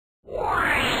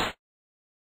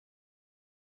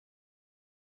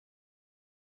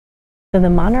So the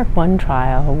MONARCH 1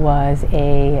 trial was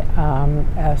a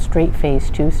straight phase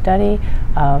 2 study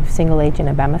of single-agent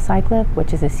abemaciclib,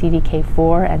 which is a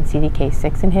CDK4 and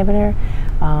CDK6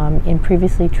 inhibitor in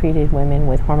previously treated women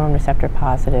with hormone-receptor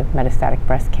positive metastatic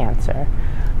breast cancer.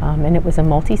 And it was a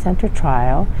multi-center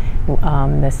trial.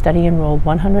 The study enrolled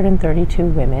 132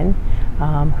 women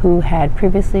who had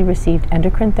previously received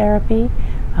endocrine therapy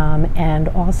and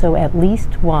also at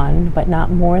least one, but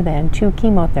not more than, 2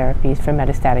 chemotherapies for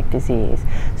metastatic disease.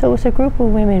 So it was a group of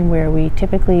women where we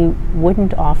typically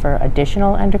wouldn't offer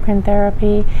additional endocrine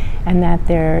therapy, and that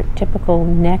their typical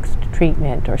next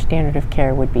treatment or standard of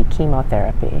care would be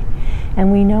chemotherapy.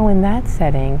 And we know in that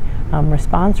setting,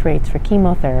 response rates for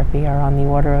chemotherapy are on the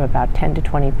order of about 10 to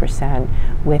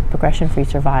 20% with progression-free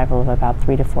survival of about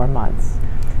 3 to 4 months.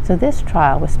 So this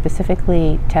trial was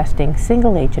specifically testing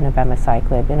single-agent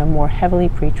abemaciclib in a more heavily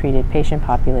pretreated patient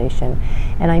population.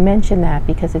 And I mention that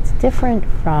because it's different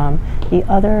from the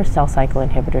other cell cycle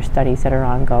inhibitor studies that are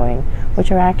ongoing,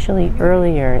 which are actually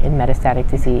earlier in metastatic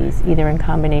disease, either in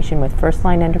combination with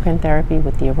first-line endocrine therapy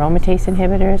with the aromatase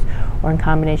inhibitors or in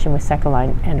combination with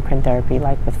second-line endocrine therapy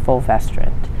like with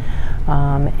fulvestrant.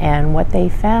 And what they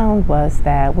found was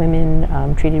that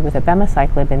women treated with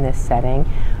abemaciclib in this setting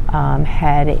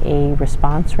had a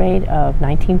response rate of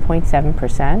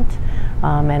 19.7%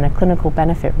 and a clinical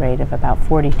benefit rate of about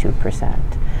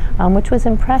 42%, which was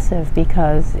impressive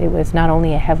because it was not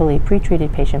only a heavily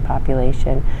pretreated patient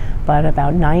population, but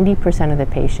about 90% of the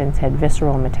patients had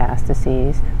visceral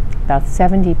metastases, about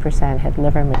 70% had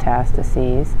liver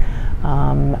metastases,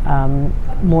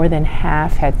 more than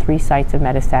half had 3 sites of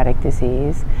metastatic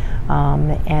disease,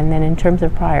 and then in terms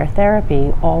of prior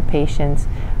therapy, all patients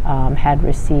had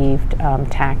received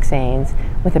taxanes,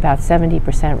 with about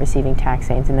 70% receiving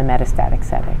taxanes in the metastatic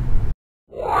setting.